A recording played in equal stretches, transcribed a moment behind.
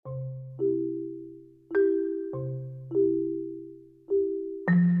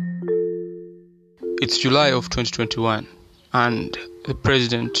It's July of 2021, and the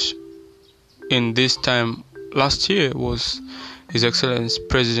president in this time last year was His Excellency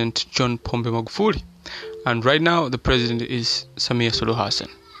President John Pombe Magufuli, and right now the president is Samia Suluhu Hassan.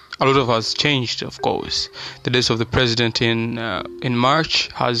 A lot of has changed, of course. The death of the president in March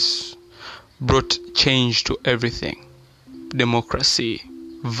has brought change to everything: democracy,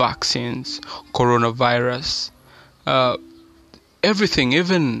 vaccines, coronavirus, everything,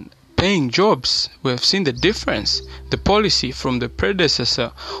 even paying jobs. We have seen the difference. The policy from the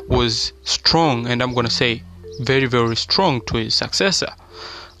predecessor was strong, and I'm going to say very, very strong to his successor.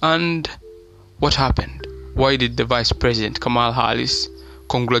 And what happened? Why did the Vice President Kamala Harris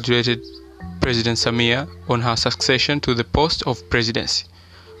congratulated President Samia on her succession to the post of presidency?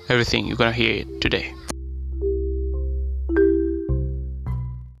 Everything, you're going to hear it today.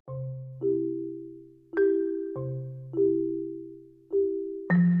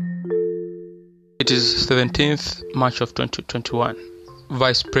 It is 17th March of 2021.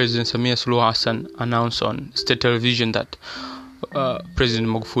 Vice President Samia Suluhu Hassan announced on state television that President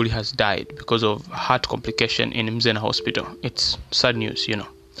Magufuli has died because of heart complication in Mzena Hospital. It's sad news,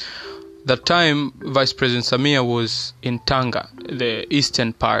 That time, Vice President Samia was in Tanga, the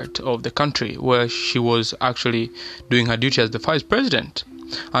eastern part of the country, where she was actually doing her duty as the Vice President.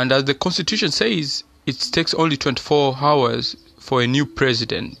 And as the Constitution says, it takes only 24 hours for a new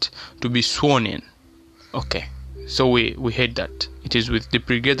president to be sworn in. Okay, so we hate that. It is with deep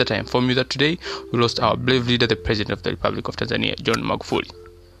regret that I inform you that today we lost our brave leader, the President of the Republic of Tanzania, John Magufuli.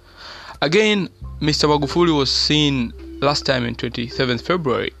 Again, Mr. Magufuli was seen last time in 27th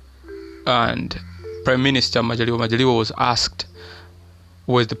February, and Prime Minister Majaliwa was asked,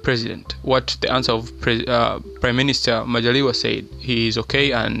 where's the president? What the answer of Prime Minister Majaliwa said, he is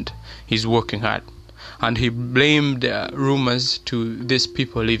okay and he's working hard. And he blamed rumors to these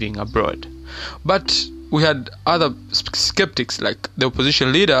people living abroad. But we had other skeptics, like the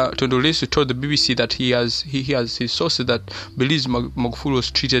opposition leader Tundu Lissu told the BBC that he has his sources that believes Magufuli was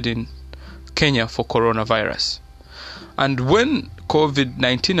treated in Kenya for coronavirus. And when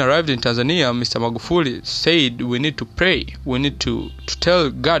COVID-19 arrived in Tanzania, Mr. Magufuli said we need to pray. We need to tell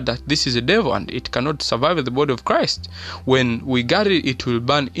God that this is a devil and it cannot survive in the body of Christ. When we got it, it will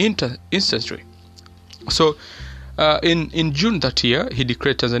burn instantly. So in June that year, he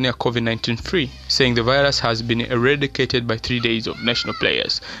declared Tanzania COVID-19 free, saying the virus has been eradicated by 3 days of national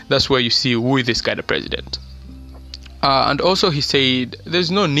players. That's where you see who is this kind of president. And also he said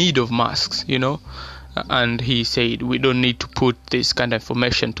there's no need of masks, and he said we don't need to put this kind of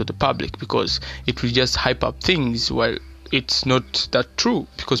information to the public because it will just hype up things. Well, it's not that true,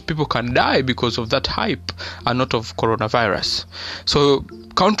 because people can die because of that hype and not of coronavirus. So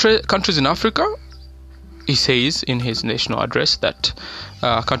countries in Africa, he says in his national address that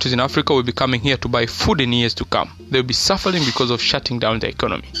countries in Africa will be coming here to buy food in years to come. They'll be suffering because of shutting down the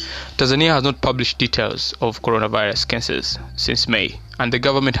economy. Tanzania has not published details of coronavirus cases since May, and the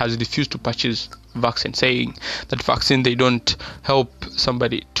government has refused to purchase vaccine, saying that vaccine, they don't help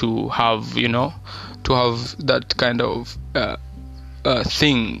somebody to have, to have that kind of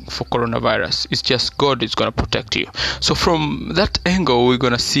thing for coronavirus. It's just God is going to protect you. So from that angle, we're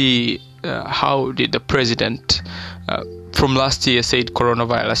going to see how did the president from last year said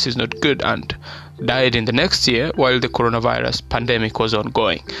coronavirus is not good and died in the next year while the coronavirus pandemic was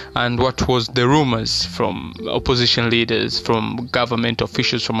ongoing, and what was the rumors from opposition leaders, from government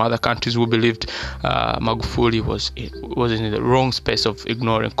officials from other countries who believed Magufuli was in the wrong space of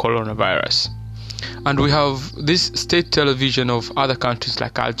ignoring coronavirus. And we have this state television of other countries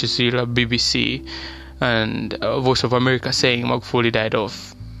like Al Jazeera, BBC, and Voice of America saying Magufuli died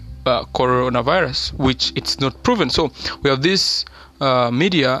of coronavirus, which it's not proven. So we have this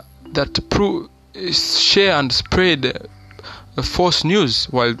media that share and spread false news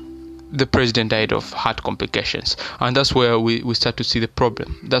while the president died of heart complications. And that's where we start to see the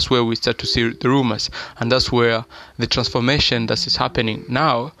problem. That's where we start to see the rumors. And that's where the transformation that is happening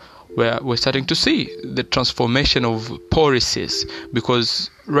now, where we're starting to see the transformation of policies, because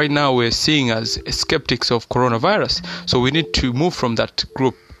right now we're seeing as skeptics of coronavirus. So we need to move from that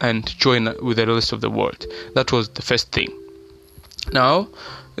group and join with the rest of the world. That was the first thing. Now,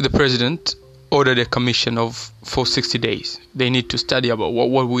 the president ordered a commission for 60 days. They need to study about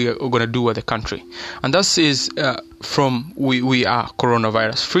what we are going to do with the country. And that is from we are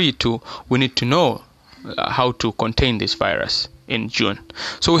coronavirus free to we need to know how to contain this virus in June.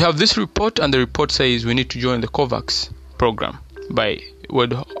 So we have this report, and the report says we need to join the COVAX program by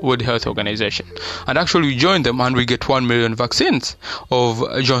World Health Organization. And actually we join them and we get 1 million vaccines of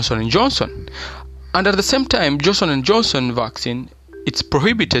Johnson & Johnson. And at the same time, Johnson & Johnson vaccine it's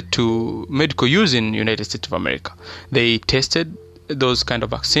prohibited to medical use in United States of America. They tested those kind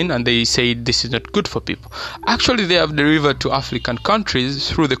of vaccine and they say this is not good for people. Actually, they have delivered to African countries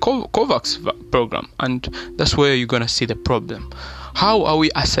through the COVAX program, and that's where you're going to see the problem. How are we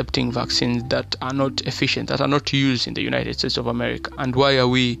accepting vaccines that are not efficient, that are not used in the United States of America? And why are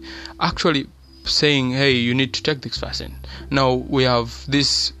we actually saying, hey, you need to take this vaccine? Now we have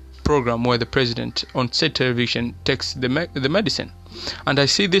this program where the president on state television takes the medicine. And I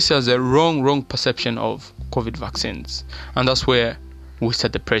see this as a wrong perception of COVID vaccines. And that's where we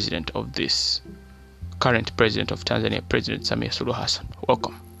set the president of this, current president of Tanzania, President Samia Suluhu Hassan.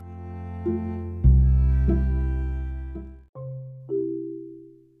 Welcome.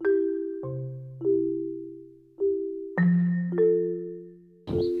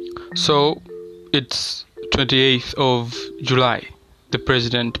 So it's 28th of July. The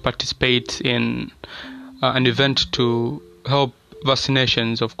president participates in an event to help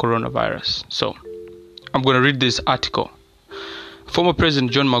vaccinations of coronavirus. So I'm going to read this article. Former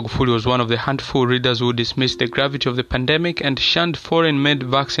President John Magufuli was one of the handful leaders who dismissed the gravity of the pandemic and shunned foreign-made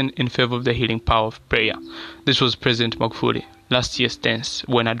vaccine in favor of the healing power of prayer. This was President Magufuli last year's stance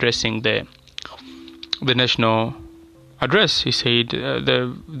when addressing the national address. He said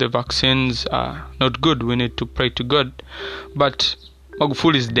the vaccines are not good. We need to pray to God. But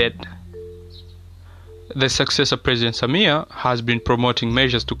Magufuli is dead. The successor, President Samia, has been promoting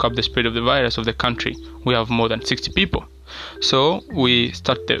measures to curb the spread of the virus of the country. We have more than 60 people. So we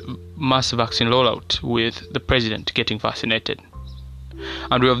start the mass vaccine rollout with the president getting vaccinated.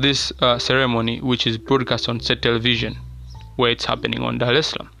 And we have this ceremony which is broadcast on state television where it's happening on Dar es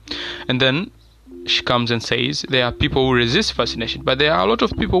Salaam. And then she comes and says there are people who resist vaccination, but there are a lot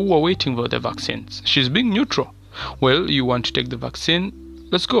of people who are waiting for the vaccines. She's being neutral. Well, you want to take the vaccine,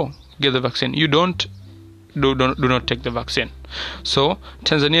 let's go, get the vaccine. You do not take the vaccine. So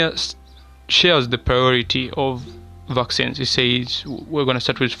Tanzania shares the priority of vaccines. It says we're going to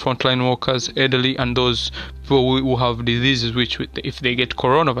start with frontline workers, elderly, and those people who have diseases which, if they get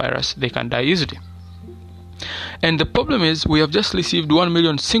coronavirus, they can die easily. And the problem is we have just received 1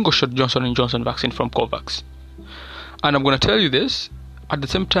 million single-shot Johnson & Johnson vaccine from COVAX. And I'm going to tell you this, at the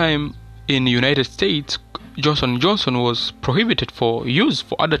same time in the United States, Johnson & Johnson was prohibited for use,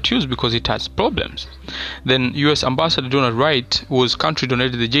 for adult use, because it has problems. Then US Ambassador Donald Wright, whose country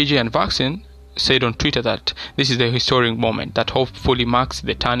donated the JJN vaccine, said on Twitter that this is a historic moment that hopefully marks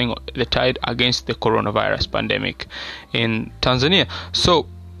the turning the tide against the coronavirus pandemic in Tanzania. So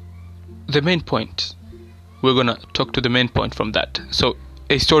the main point, we're going to talk to the main point from that. So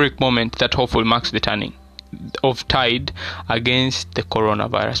a historic moment that hopefully marks the turning of tide against the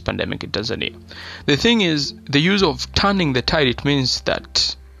coronavirus pandemic in Tanzania. The thing is, the use of turning the tide, it means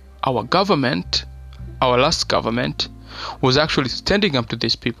that our government, our last government, was actually standing up to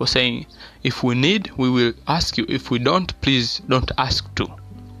these people saying, if we need, we will ask you. If we don't, please don't ask to.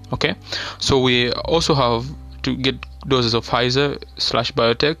 Okay? So we also have to get doses of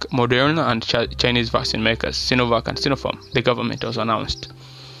Pfizer/BioNTech, Moderna, and Chinese vaccine makers, Sinovac and Sinopharm. The government has announced.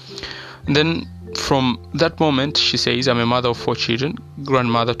 And then from that moment, she says, I'm a mother of 4 children,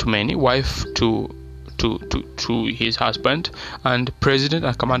 grandmother to many, wife to his husband, and president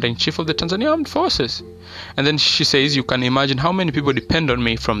and commander-in-chief of the Tanzania Armed Forces. And then she says, you can imagine how many people depend on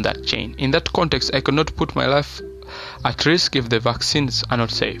me from that chain. In that context, I cannot put my life at risk if the vaccines are not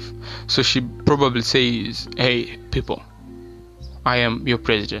safe. So she probably says, hey, people, I am your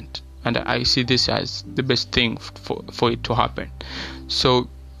president, and I see this as the best thing for it to happen. So,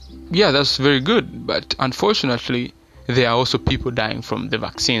 yeah, that's very good, but unfortunately, there are also people dying from the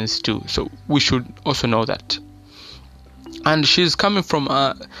vaccines too. So we should also know that. And she's coming from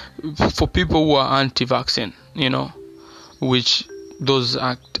for people who are anti-vaccine, which those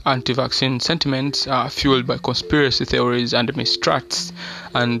anti-vaccine sentiments are fueled by conspiracy theories and mistrusts.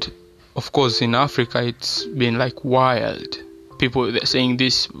 And of course, in Africa, it's been like wild. People are saying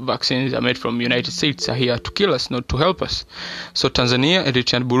these vaccines are made from United States, are here to kill us, not to help us. So Tanzania,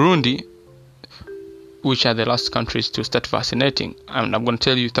 Eritrea, and Burundi, which are the last countries to start vaccinating. And I'm going to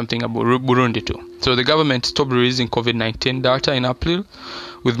tell you something about Burundi too. So the government stopped releasing COVID-19 data in April,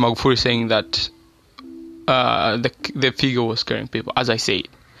 with Magufuli saying that the figure was scaring people, as I said.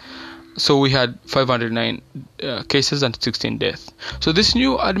 So we had 509 cases and 16 deaths. So this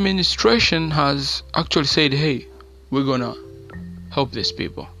new administration has actually said, hey, we're going to help these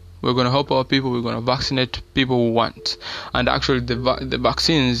people. We're going to help our people. We're going to vaccinate people who want. And actually, the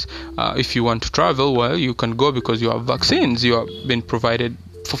vaccines, if you want to travel, well, you can go because you have vaccines. You have been provided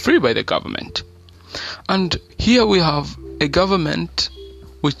for free by the government. And here we have a government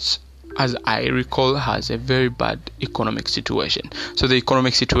which as I recall, has a very bad economic situation. So the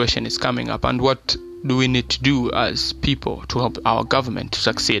economic situation is coming up, and what do we need to do as people to help our government to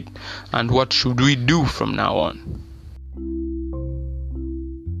succeed, and what should we do from now on?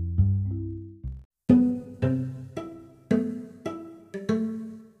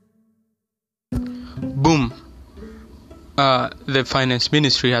 Boom. The finance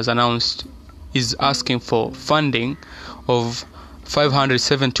ministry has announced is asking for funding of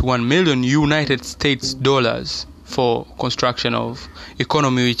 571 million United States dollars for construction of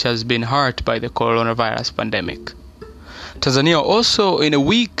economy which has been hurt by the coronavirus pandemic. Tanzania also in a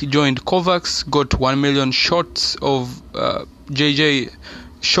week joined COVAX, got 1 million shots of JJ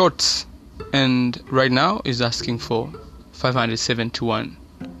shots, and right now is asking for $571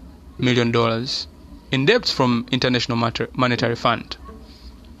 million in debt from International Monetary Fund.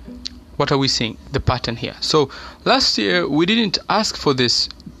 What are we seeing? The pattern here. So last year we didn't ask for this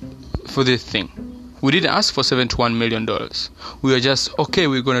thing. We didn't ask for $71 million. We were just, okay,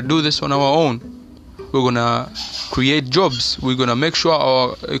 we're going to do this on our own. We're going to create jobs. We're going to make sure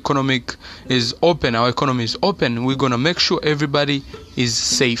our economy is open. We're going to make sure everybody is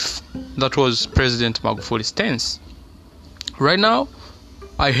safe. That was President Magufuli's stance. Right now,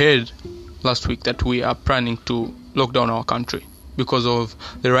 I heard last week that we are planning to lock down our country because of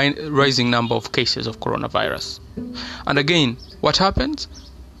the rising number of cases of coronavirus. And again, what happens?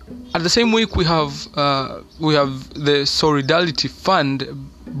 At the same week, we have the Solidarity Fund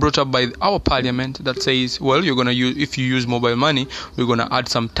brought up by our parliament that says, well, you're gonna use, if you use mobile money, we're gonna add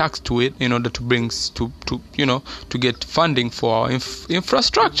some tax to it in order to bring to get funding for our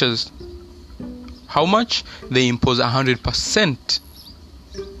infrastructures. How much? They impose 100%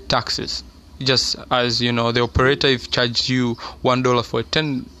 taxes. Just as the operator, if charges you $1 for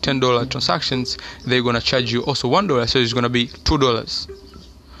 $10 transactions, they're gonna charge you also $1, so it's gonna be $2.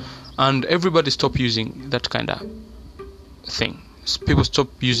 And everybody stop using that kind of thing. People stop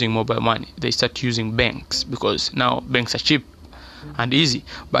using mobile money. They start using banks because now banks are cheap and easy.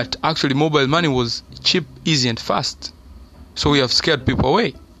 But actually mobile money was cheap, easy and fast. So we have scared people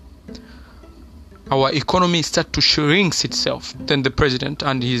away. Our economy starts to shrink itself. Then the president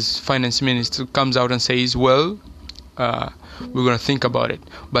and his finance minister comes out and says, well, we're going to think about it.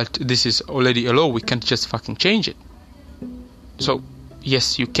 But this is already a law. We can't just fucking change it. So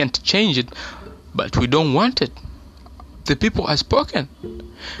yes, you can't change it, but we don't want it. The people have spoken.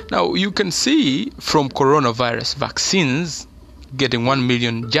 Now, you can see from coronavirus vaccines getting 1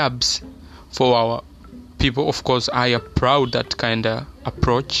 million jabs for our people. Of course, I applaud that kind of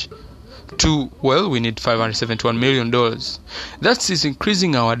approach to, well, we need $571 million. That is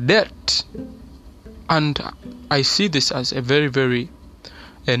increasing our debt. And I see this as a very, very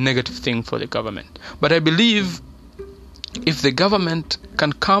negative thing for the government. But I believe if the government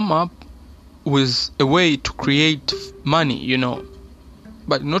can come up with a way to create money,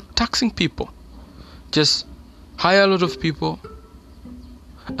 but not taxing people, just hire a lot of people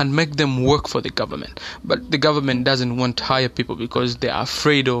and make them work for the government. But the government doesn't want to hire people because they are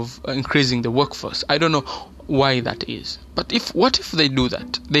afraid of increasing the workforce. I don't know why that is. But what if they do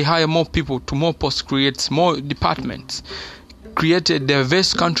that? They hire more people to more posts, creates more departments, create a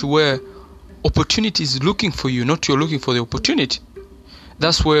diverse country where opportunity is looking for you, not you're looking for the opportunity.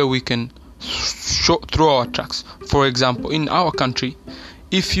 That's where we can throw our tracks. For example, in our country,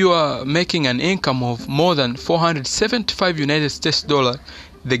 if you are making an income of more than 475 United States dollars,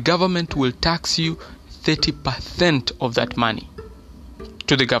 the government will tax you 30% of that money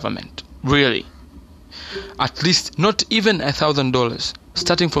to the government. Really. At least not even $1,000,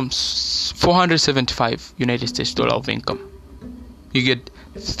 starting from 475 United States dollars of income. You get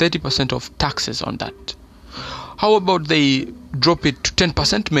 30% of taxes on that. How about they drop it to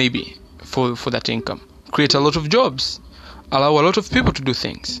 10% maybe for that income? Create a lot of jobs, allow a lot of people to do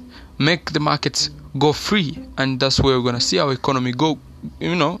things, make the markets go free, and that's where we're going to see our economy go.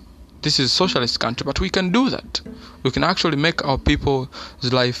 This is a socialist country, but we can do that. We can actually make our people's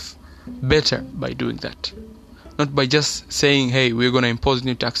life better by doing that. Not by just saying, hey, we're going to impose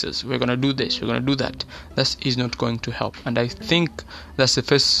new taxes, we're going to do this, we're going to do that. That is not going to help. And I think that's the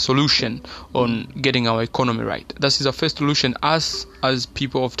first solution on getting our economy right. That is the first solution as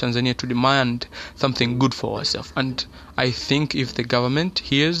people of Tanzania to demand something good for ourselves. And I think if the government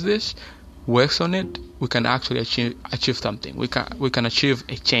hears this, works on it, we can actually achieve something. We can achieve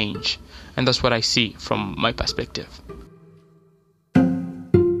a change. And that's what I see from my perspective.